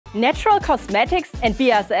Natural cosmetics and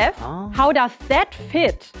BASF? How does that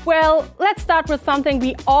fit? Well, let's start with something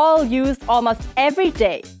we all use almost every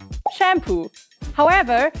day: shampoo.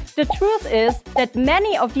 However, the truth is that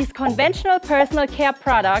many of these conventional personal care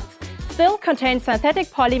products still contain synthetic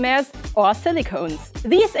polymers or silicones.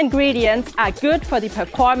 These ingredients are good for the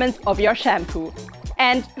performance of your shampoo.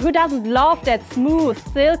 And who doesn't love that smooth,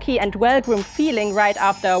 silky and well-groomed feeling right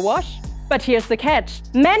after a wash? But here's the catch.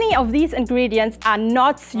 Many of these ingredients are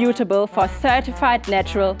not suitable for certified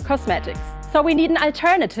natural cosmetics. So we need an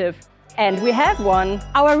alternative. And we have one.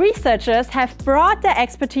 Our researchers have brought their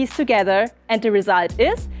expertise together, and the result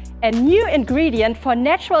is a new ingredient for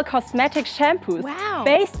natural cosmetic shampoos. Wow.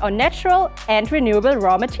 Based on natural and renewable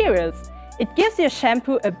raw materials. It gives your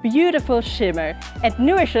shampoo a beautiful shimmer and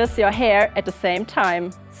nourishes your hair at the same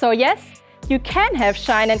time. So yes, you can have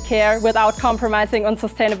shine and care without compromising on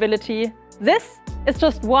sustainability. This is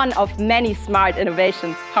just one of many smart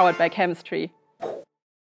innovations powered by chemistry.